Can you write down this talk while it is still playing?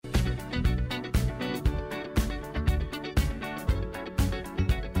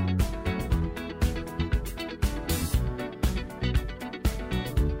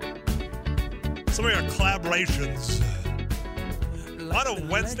Some of your collaborations on a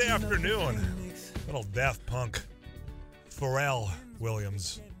Wednesday afternoon. Little Daft Punk. Pharrell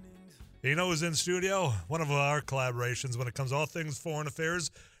Williams. You know who's in studio? One of our collaborations when it comes to all things foreign affairs.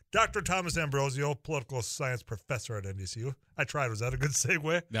 Dr. Thomas Ambrosio, political science professor at NDCU. I tried. Was that a good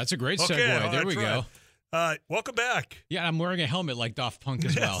segue? That's a great segue. Okay, there we go. Welcome back. Yeah, I'm wearing a helmet like Daft Punk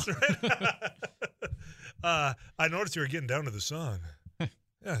as well. Right. I noticed you were getting down to the song.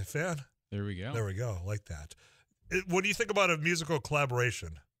 Yeah, fan. There we go. There we go. Like that. What do you think about a musical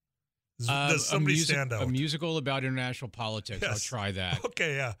collaboration? Does somebody stand out? A musical about international politics. Yes. I'll try that.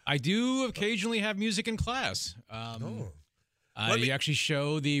 Okay, yeah. I do occasionally have music in class. I actually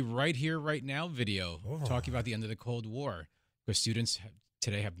show the Right Here, Right Now video talking about the end of the Cold War because students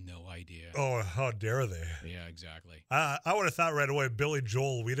today have no idea. Oh, how dare they? Yeah, exactly. I would have thought right away, Billy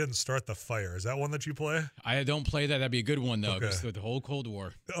Joel, We Didn't Start the Fire. Is that one that you play? I don't play that. That'd be a good one, though, because the whole Cold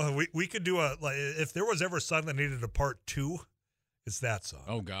War. We could do if there was ever a song that needed a part 2, it's that song.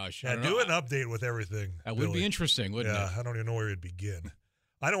 Oh, gosh. Yeah, do an update with everything. That would be interesting, wouldn't it? Yeah, I don't even know where you'd begin.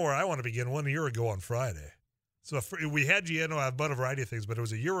 I know where I want to begin 1 year ago on Friday. So we had you in about a variety of things, but it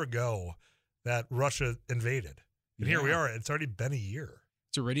was a year ago that Russia invaded. And here we are. It's already been a year.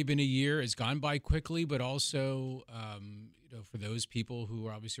 It's already been a year. It's gone by quickly, but also, for those people who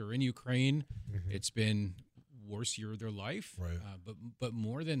obviously are in Ukraine, it's been worst year of their life. Right. But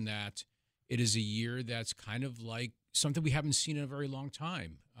more than that, it is a year that's kind of like something we haven't seen in a very long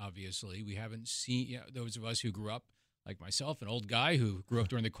time. Obviously, we haven't seen those of us who grew up, like myself, an old guy who grew up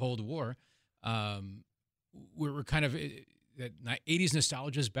during the Cold War. We're kind of that 80s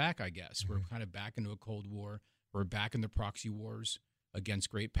nostalgia is back. I guess we're kind of back into a Cold War. We're back in the proxy wars against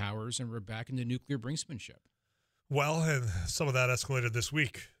great powers, and we're back into nuclear brinksmanship. Well, and some of that escalated this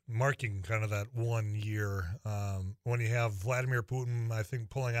week, marking kind of that 1 year when you have Vladimir Putin, I think,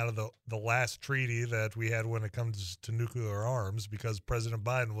 pulling out of the last treaty that we had when it comes to nuclear arms because President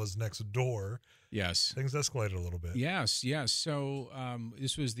Biden was next door. Yes. Things escalated a little bit. Yes. So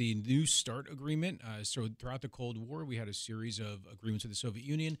this was the New START agreement. So throughout the Cold War, we had a series of agreements with the Soviet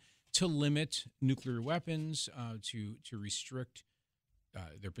Union to limit nuclear weapons, to restrict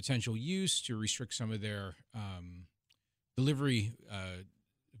their potential use, to restrict some of their delivery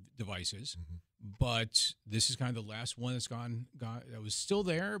devices. But this is kind of the last one that's gone that was still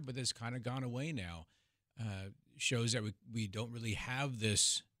there, but that's kind of gone away now. Shows that we don't really have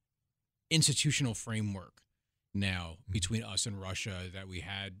this institutional framework now between us and Russia that we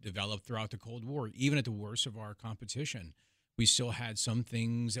had developed throughout the Cold War. Even at the worst of our competition, we still had some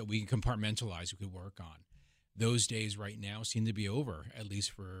things that we could compartmentalize, we could work on. Those days right now seem to be over, at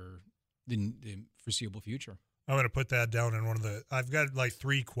least for the foreseeable future. I'm going to put that down in I've got like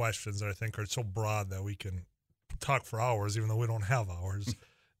 3 questions that I think are so broad that we can talk for hours, even though we don't have hours.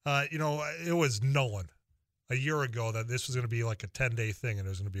 It was known a year ago that this was going to be like a 10-day thing and it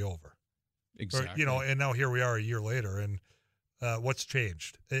was going to be over. Exactly. And now here we are a year later, and what's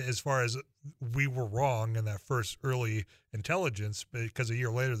changed? As far as we were wrong in that first early intelligence, because a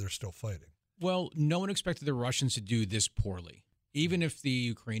year later they're still fighting. Well, no one expected the Russians to do this poorly. Even if we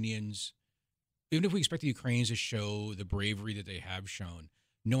expect the Ukrainians to show the bravery that they have shown,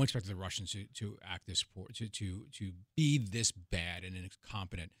 no one expected the Russians to act this poor, to be this bad and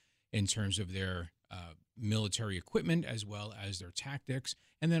incompetent in terms of their military equipment as well as their tactics,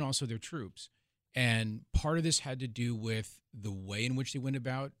 and then also their troops. And part of this had to do with the way in which they went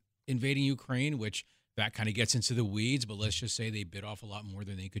about invading Ukraine, which that kind of gets into the weeds, but let's just say they bit off a lot more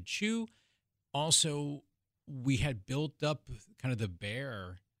than they could chew. Also, we had built up kind of the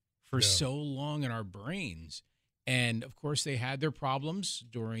bear for so long in our brains. And, of course, they had their problems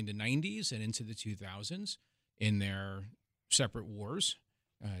during the 90s and into the 2000s in their separate wars,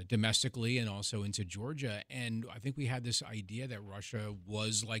 domestically and also into Georgia. And I think we had this idea that Russia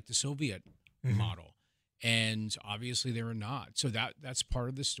was like the Soviet model. And obviously they were not. So that's part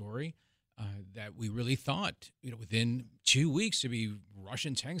of the story. That we really thought, within 2 weeks to be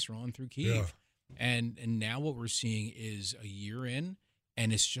Russian tanks rolling through Kyiv. Yeah. And now what we're seeing is a year in,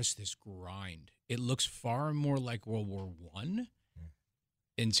 and it's just this grind. It looks far more like World War I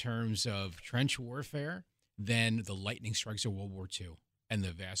in terms of trench warfare than the lightning strikes of World War II and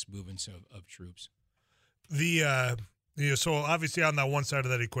the vast movements of troops. So obviously on that one side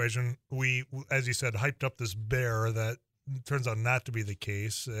of that equation, we, as you said, hyped up this bear that turns out not to be the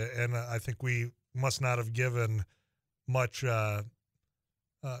case, and I think we must not have given much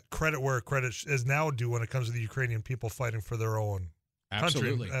credit where credit is now due when it comes to the Ukrainian people fighting for their own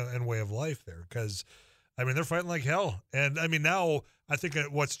country and way of life there. Because, they're fighting like hell. And, now I think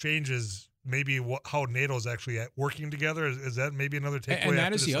what's changed is maybe how NATO is actually working together. Is that maybe another takeaway? And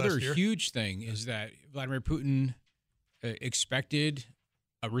that is the other huge thing, is that Vladimir Putin expected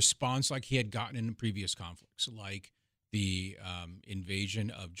a response like he had gotten in previous conflicts, like the invasion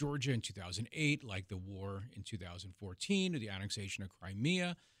of Georgia in 2008, like the war in 2014, or the annexation of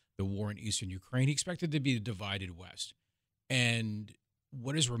Crimea, the war in eastern Ukraine. He expected to be a divided West. And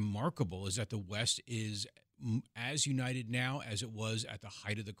what is remarkable is that the West is as united now as it was at the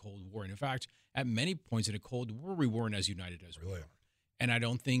height of the Cold War. And in fact, at many points in the Cold War, we weren't as united as we are. And I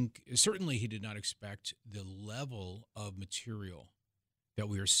don't think, certainly he did not expect the level of material that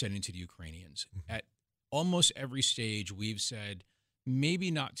we are sending to the Ukrainians. Mm-hmm. At almost every stage, we've said,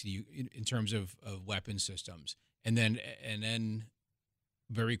 maybe not to you in terms of weapon systems. And then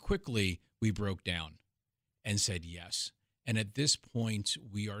very quickly, we broke down and said yes. And at this point,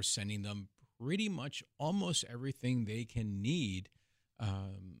 we are sending them pretty much almost everything they can need.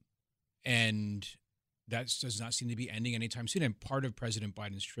 And that does not seem to be ending anytime soon. And part of President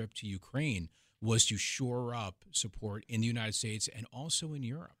Biden's trip to Ukraine was to shore up support in the United States and also in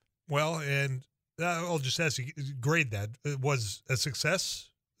Europe. Well, and I'll just ask you, grade that. It was a success,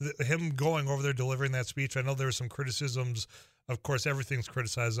 him going over there, delivering that speech. I know there were some criticisms. Of course, everything's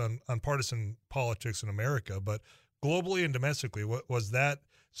criticized on partisan politics in America, but globally and domestically, was that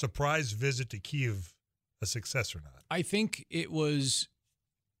surprise visit to Kyiv a success or not? I think it was.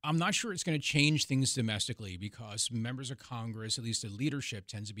 I'm not sure it's going to change things domestically, because members of Congress, at least the leadership,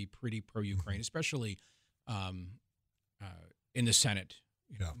 tends to be pretty pro-Ukraine, mm-hmm. especially in the Senate.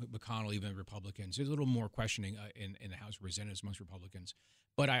 Yeah. McConnell, even Republicans. There's a little more questioning in the House of Representatives amongst Republicans.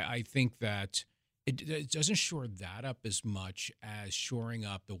 But I think that it doesn't shore that up as much as shoring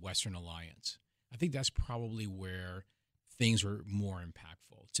up the Western alliance. I think that's probably where things were more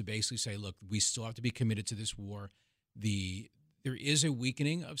impactful, to basically say, look, we still have to be committed to this war. There is a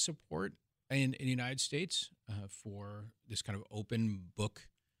weakening of support in the United States for this kind of open book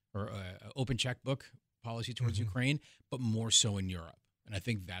or open checkbook policy towards mm-hmm. Ukraine, but more so in Europe. And I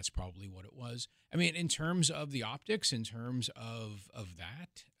think that's probably what it was. I mean, in terms of the optics, in terms of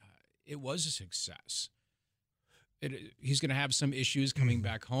that, it was a success. He's going to have some issues coming mm-hmm.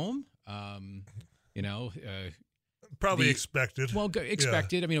 back home. Probably expected. Well,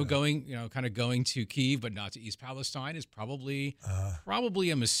 expected. Yeah. I mean, going to Kyiv, but not to East Palestine is probably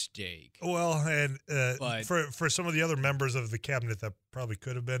a mistake. Well, and for some of the other members of the cabinet, that probably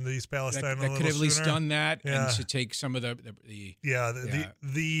could have been to East Palestine. That could have at least done that, yeah. and to take some of the take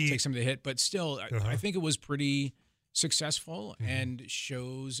some of the hit. But still, uh-huh. I think it was pretty successful mm-hmm. and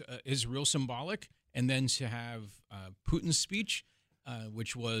shows is real symbolic. And then to have Putin's speech,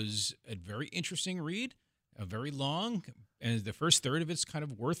 which was a very interesting read. Very long, and the first third of it's kind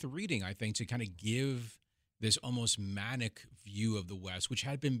of worth reading, I think, to kind of give this almost manic view of the West, which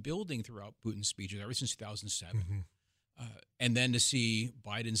had been building throughout Putin's speeches ever since 2007. Mm-hmm. And then to see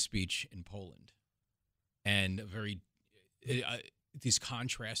Biden's speech in Poland and these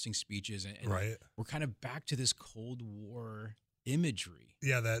contrasting speeches. And right. We're kind of back to this Cold War imagery.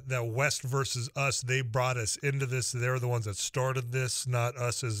 Yeah, that West versus us, they brought us into this. They're the ones that started this, not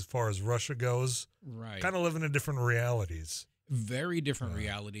us as far as Russia goes. Right. Kind of living in different realities. Very different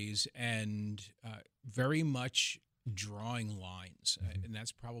realities, and very much drawing lines. Mm-hmm. And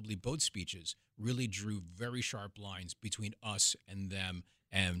that's probably both speeches really drew very sharp lines between us and them,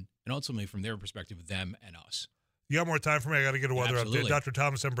 and ultimately from their perspective, them and us. You got more time for me? I got to get a weather Absolutely. update. Dr.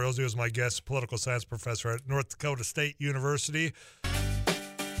 Thomas Ambrosio is my guest, political science professor at North Dakota State University.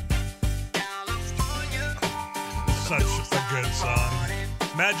 Such a good song.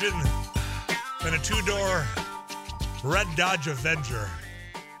 Imagine in a two-door red Dodge Avenger,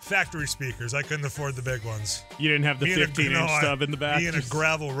 factory speakers. I couldn't afford the big ones. You didn't have the 15-inch stub in the back? Me in a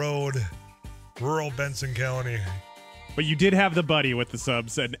gravel road, rural Benson County. But you did have the buddy with the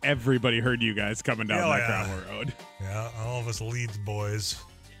subs, and everybody heard you guys coming down that gravel road. Yeah, all of us Leeds boys.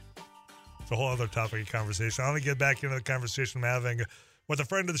 It's a whole other topic of conversation. I want to get back into the conversation I'm having with a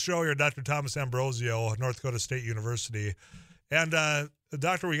friend of the show here, Dr. Thomas Ambrosio, North Dakota State University. And,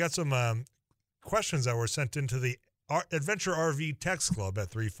 Doctor, we got some questions that were sent into the Adventure RV Text Club at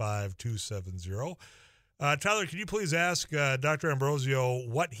 35270. Tyler, can you please ask Dr. Ambrosio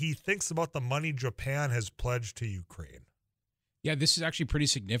what he thinks about the money Japan has pledged to Ukraine? Yeah, this is actually pretty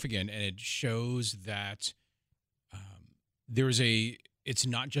significant, and it shows that it's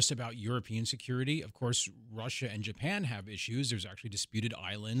not just about European security. Of course, Russia and Japan have issues. There's actually disputed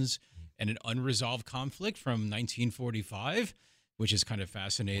islands and an unresolved conflict from 1945, which is kind of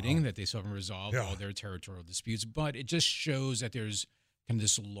fascinating that they still haven't resolved all their territorial disputes. But it just shows that there's kind of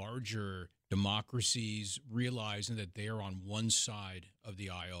this larger democracies realizing that they are on one side of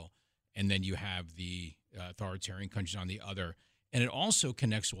the aisle and then you have the authoritarian countries on the other. And it also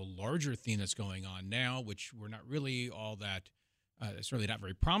connects to a larger theme that's going on now, which we're not really all that, it's really not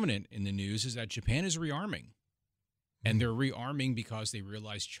very prominent in the news, is that Japan is rearming. And they're rearming because they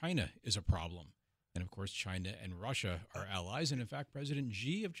realize China is a problem. And, of course, China and Russia are allies. And, in fact, President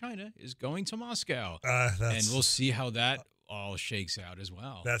Xi of China is going to Moscow. And we'll see how that all shakes out as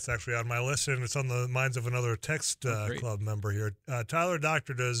well. That's actually on my list, and it's on the minds of another text club member here. Tyler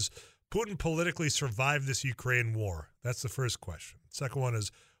Doctor, does Putin politically survive this Ukraine war? That's the first question. Second one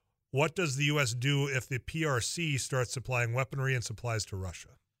is, what does the U.S. do if the PRC starts supplying weaponry and supplies to Russia?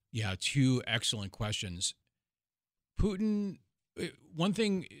 Yeah, two excellent questions. Putin, one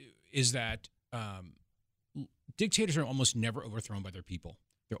thing is that dictators are almost never overthrown by their people.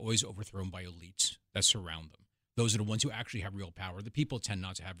 They're always overthrown by elites that surround them. Those are the ones who actually have real power. The people tend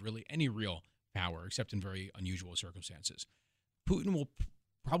not to have really any real power, except in very unusual circumstances. Putin will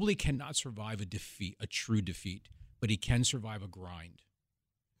probably cannot survive a defeat, a true defeat, but he can survive a grind.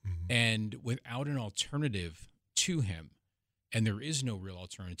 Mm-hmm. And without an alternative to him, and there is no real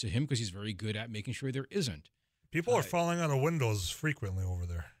alternative to him because he's very good at making sure there isn't. People are falling out of windows frequently over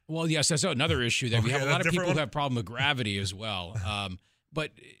there. Well, yes, that's another issue. That we have a lot of people who have problem with gravity as well.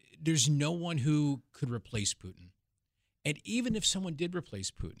 But there's no one who could replace Putin. And even if someone did replace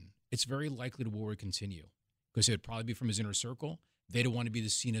Putin, it's very likely the war would continue because it would probably be from his inner circle. They don't want to be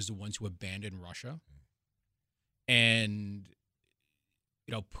seen as the ones who abandoned Russia. And,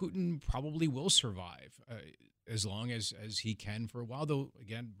 Putin probably will survive as long as he can for a while, though,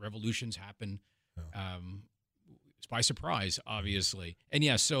 again, revolutions happen by surprise, obviously. And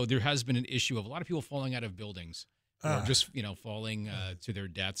yes, so there has been an issue of a lot of people falling out of buildings or just, falling to their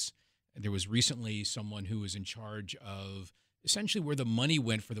deaths. There was recently someone who was in charge of essentially where the money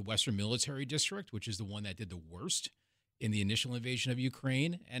went for the Western Military District, which is the one that did the worst in the initial invasion of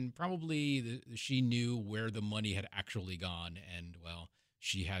Ukraine. And probably she knew where the money had actually gone. And,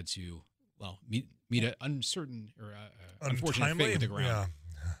 she had to, meet an uncertain or unfortunate fate with the ground.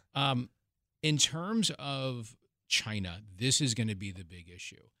 Yeah. In terms of China, this is going to be the big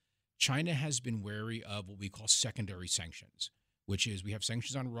issue. China has been wary of what we call secondary sanctions, which is we have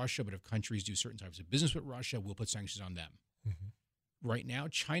sanctions on Russia, but if countries do certain types of business with Russia, we'll put sanctions on them. Mm-hmm. Right now,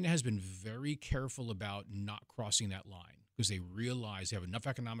 China has been very careful about not crossing that line because they realize they have enough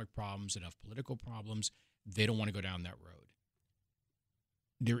economic problems, enough political problems. They don't want to go down that road.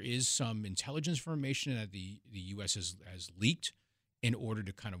 There is some intelligence information that the U.S. has leaked in order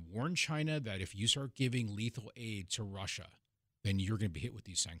to kind of warn China that if you start giving lethal aid to Russia, then you're going to be hit with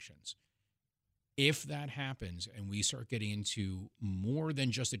these sanctions. If that happens and we start getting into more than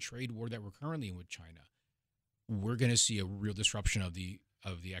just a trade war that we're currently in with China, we're going to see a real disruption of the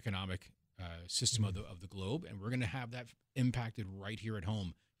economic system of the globe, and we're going to have that impacted right here at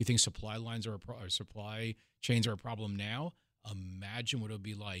home. You think supply lines or supply chains are a problem now? Imagine what it would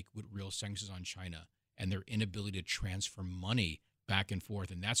be like with real sanctions on China and their inability to transfer money back and forth,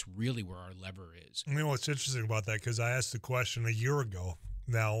 and that's really where our lever is. You know what's interesting about that, because I asked the question a year ago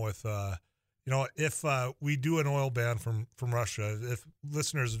now with, if we do an oil ban from Russia, if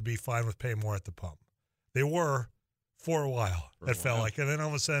listeners would be fine with paying more at the pump. They were for a while, felt like. And then all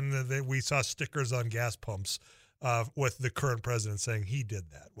of a sudden we saw stickers on gas pumps with the current president saying he did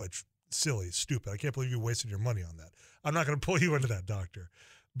that, which silly, stupid. I can't believe you wasted your money on that. I'm not going to pull you into that, doctor.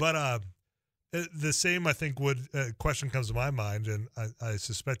 But the same, I think, question comes to my mind, and I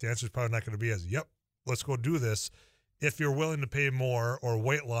suspect the answer is probably not going to be as, yep, let's go do this. If you're willing to pay more or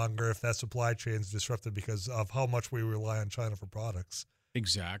wait longer, if that supply chain is disrupted because of how much we rely on China for products.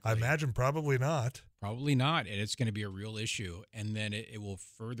 Exactly. I imagine probably not. Probably not, and it's going to be a real issue. And then it will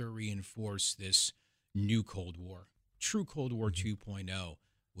further reinforce this new Cold War, true Cold War 2.0,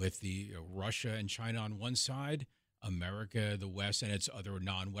 with the Russia and China on one side, America, the West, and its other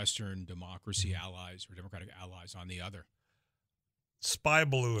non-Western democracy allies or democratic allies on the other. Spy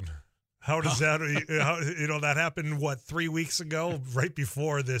balloon. How does that, that happened, 3 weeks ago, right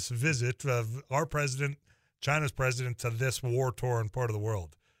before this visit of our president, China's president, to this war-torn part of the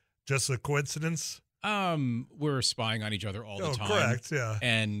world? Just a coincidence? We're spying on each other all the time. Correct, yeah.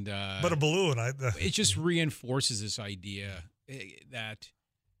 And but a balloon, it just reinforces this idea that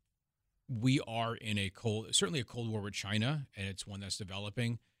we are in certainly a Cold War with China, and it's one that's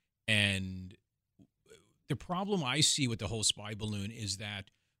developing. And the problem I see with the whole spy balloon is that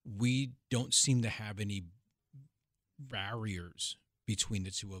we don't seem to have any barriers between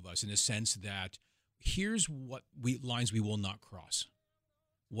the two of us, in the sense that here's what lines we will not cross.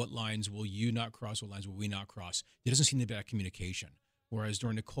 What lines will you not cross? What lines will we not cross? There doesn't seem to be that communication. Whereas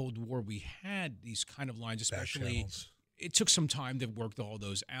during the Cold War, we had these kind of lines, especially it took some time to work all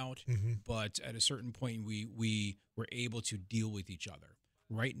those out, but at a certain point, we were able to deal with each other.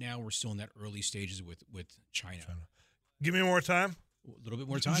 Right now, we're still in that early stages with China. Give me more time. A little bit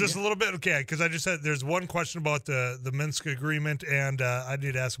more time. Just a little bit, okay? Because I just said there's one question about the Minsk agreement, and I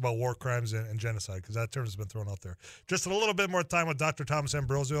need to ask about war crimes and genocide because that term has been thrown out there. Just a little bit more time with Dr. Thomas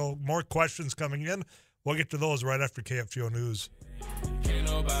Ambrosio. More questions coming in. We'll get to those right after KFGO News. Can't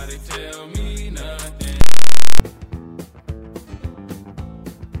nobody tell me nothing.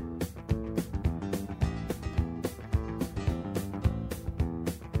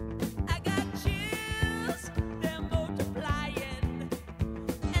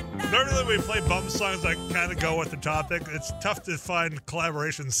 Normally we play bum songs that kind of go with the topic. It's tough to find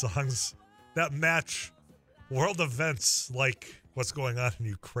collaboration songs that match world events like what's going on in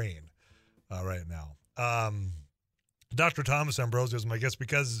Ukraine right now. Dr. Thomas Ambrosio is my guest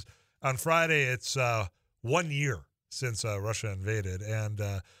because on Friday it's 1 year since Russia invaded. And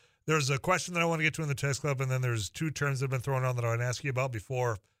there's a question that I want to get to in the text club, and then there's two terms that have been thrown out that I want to ask you about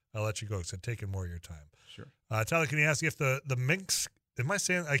before I let you go because I've taken more of your time. Sure. Tyler, can you ask if the Minsk... Am I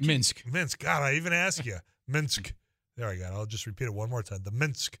saying Minsk? Minsk. God, I even asked you. Minsk. There I go. I'll just repeat it one more time. The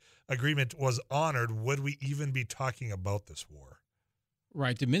Minsk agreement was honored. Would we even be talking about this war?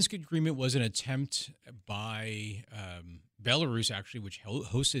 Right. The Minsk agreement was an attempt by Belarus, actually, which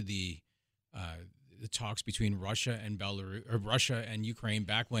hosted the talks between Russia and Russia and Ukraine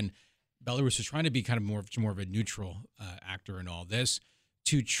back when Belarus was trying to be kind of more of a neutral actor in all this,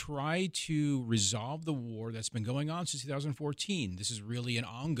 to try to resolve the war that's been going on since 2014. This is really an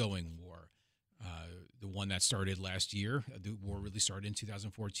ongoing war. The one that started last year, the war really started in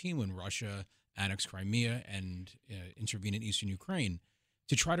 2014 when Russia annexed Crimea and intervened in eastern Ukraine.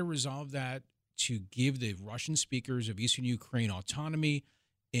 To try to resolve that, to give the Russian speakers of eastern Ukraine autonomy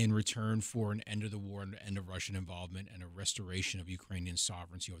in return for an end of the war, an end of Russian involvement, and a restoration of Ukrainian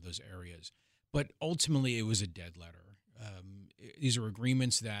sovereignty over those areas. But ultimately, it was a dead letter. These are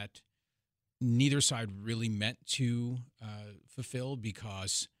agreements that neither side really meant to fulfill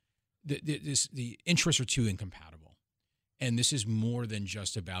because the interests are too incompatible. And this is more than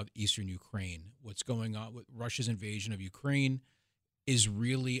just about eastern Ukraine. What's going on with Russia's invasion of Ukraine is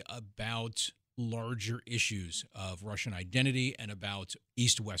really about larger issues of Russian identity and about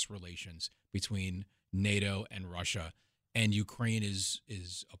East-West relations between NATO and Russia. And Ukraine is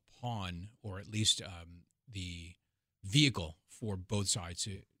a pawn, or at least the vehicle for both sides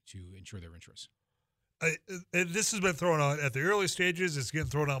to ensure their interests. This has been thrown out at the early stages. It's getting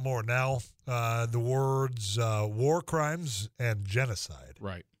thrown out more now. The words war crimes and genocide.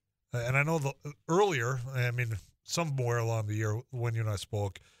 Right. And I know earlier, I mean, somewhere along the year when you and I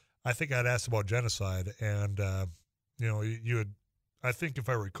spoke, I think I'd asked about genocide. And, you had, I think if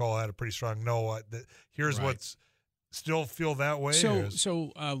I recall, I had a pretty strong no. Here's right. what's still feel that way.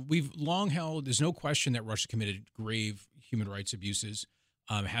 So we've long held, there's no question that Russia committed grave human rights abuses,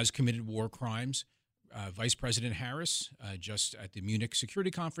 has committed war crimes. Vice President Harris, just at the Munich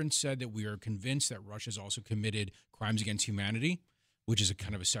Security Conference, said that we are convinced that Russia has also committed crimes against humanity, which is a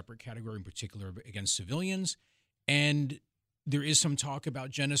kind of a separate category, in particular against civilians. And there is some talk about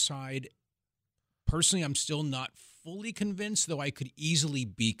genocide. Personally, I'm still not fully convinced, though I could easily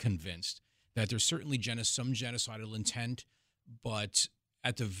be convinced that there's certainly some genocidal intent, but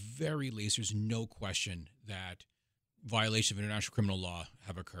at the very least, there's no question that violations of international criminal law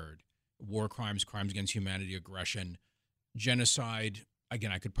have occurred. War crimes, crimes against humanity, aggression, genocide.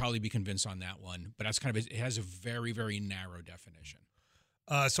 Again, I could probably be convinced on that one, but that's kind of, it has a very, very narrow definition.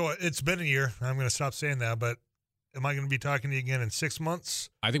 So it's been a year. I'm going to stop saying that, but am I going to be talking to you again in 6 months?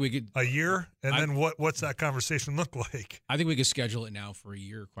 I think we could. A year? And then what's that conversation look like? I think we could schedule it now for a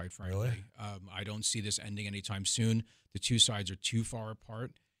year, quite frankly. Really? I don't see this ending anytime soon. The two sides are too far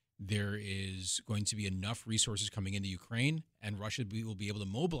apart. There is going to be enough resources coming into Ukraine, and Russia will be able to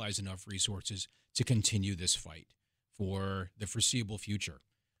mobilize enough resources to continue this fight for the foreseeable future.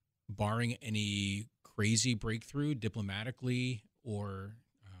 Barring any crazy breakthrough diplomatically or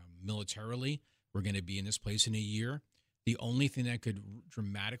militarily, we're going to be in this place in a year. The only thing that could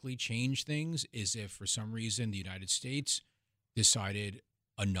dramatically change things is if, for some reason, the United States decided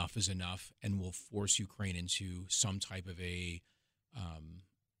enough is enough and will force Ukraine into some type of a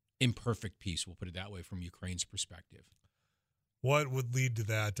imperfect peace, we'll put it that way, from Ukraine's perspective. What would lead to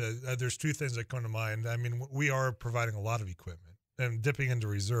that? There's two things that come to mind. I mean, we are providing a lot of equipment and dipping into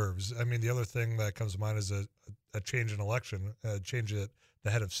reserves. I mean, the other thing that comes to mind is a change in election, a change at the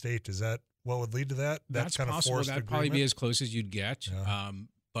head of state. Is that what would lead to that? That's kind possible. Of forced That'd agreement? probably be as close as you'd get. Yeah.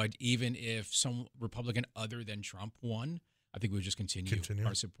 But even if some Republican other than Trump won, I think we would just continue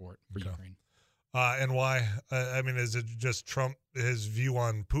our support for Ukraine. And why? I mean, is it just Trump, his view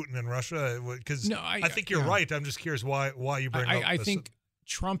on Putin and Russia? Because No, I think you're right. I'm just curious why you bring up I this. think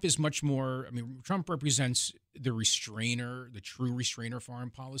Trump is much more. I mean, Trump represents the restrainer, the true restrainer foreign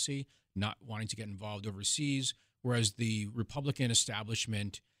policy, not wanting to get involved overseas. Whereas the Republican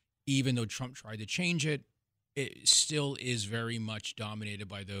establishment, even though Trump tried to change it, it still is very much dominated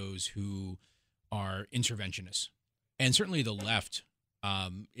by those who are interventionists. And certainly the left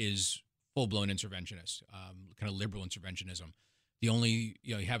is full-blown interventionist, kind of liberal interventionism. The only,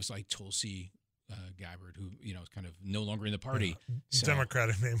 you have like Tulsi Gabbard, who, is kind of no longer in the party. Yeah. So,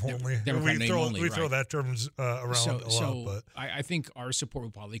 Democratic name only. We throw that terms around a lot. But I think our support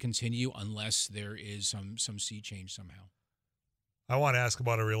will probably continue unless there is some sea change somehow. I want to ask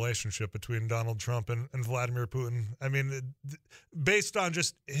about a relationship between Donald Trump and Vladimir Putin. I mean, based on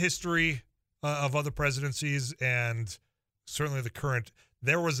just history of other presidencies and certainly the current,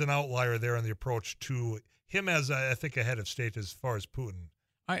 there was an outlier there in the approach to him as, I think, a head of state as far as Putin.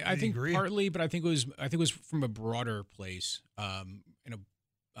 I think agree? Partly, but I think it was from a broader place.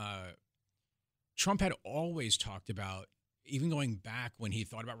 Trump had always talked about, even going back when he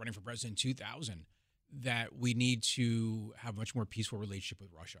thought about running for president in 2000, that we need to have a much more peaceful relationship with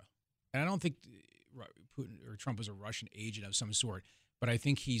Russia. And I don't think Putin or Trump was a Russian agent of some sort, but I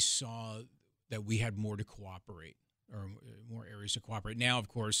think he saw that we had more to cooperate, or more areas to cooperate. Now, of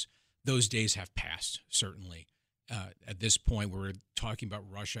course, those days have passed, certainly. At this point, we're talking about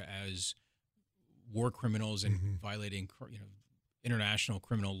Russia as war criminals and violating, international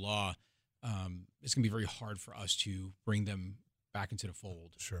criminal law. It's going to be very hard for us to bring them back into the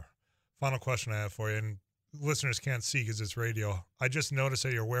fold. Sure. Final question I have for you, and listeners can't see because it's radio. I just noticed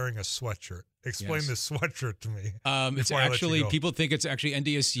that you're wearing a sweatshirt. Explain this sweatshirt to me. It's actually, people think it's actually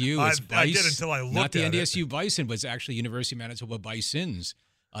NDSU. I did until I looked not the at NDSU Bison, but it's actually University of Manitoba Bisons.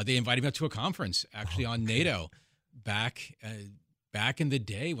 They invited me up to a conference actually on NATO back in the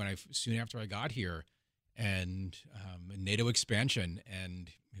day soon after I got here, and NATO expansion, and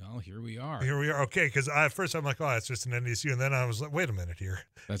here we are. Here we are. Okay, because at first I'm like, oh, it's just an NDSU, and then I was like, wait a minute here.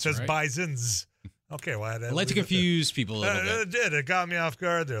 It says right. Bisons. Okay, well, I like to confuse people a little bit. It did. It got me off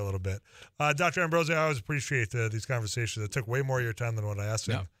guard there a little bit. Dr. Ambrosio, I always appreciate these conversations. It took way more of your time than what I asked.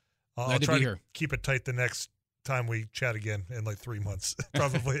 Yeah. I'll try to keep it tight the next time we chat again in like 3 months,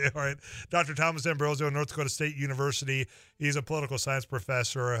 probably. All right. Dr. Thomas Ambrosio, North Dakota State University. He's a political science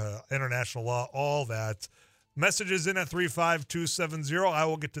professor, international law, all that. Messages in at 35270. I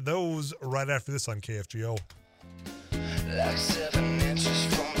will get to those right after this on KFGO. Like 7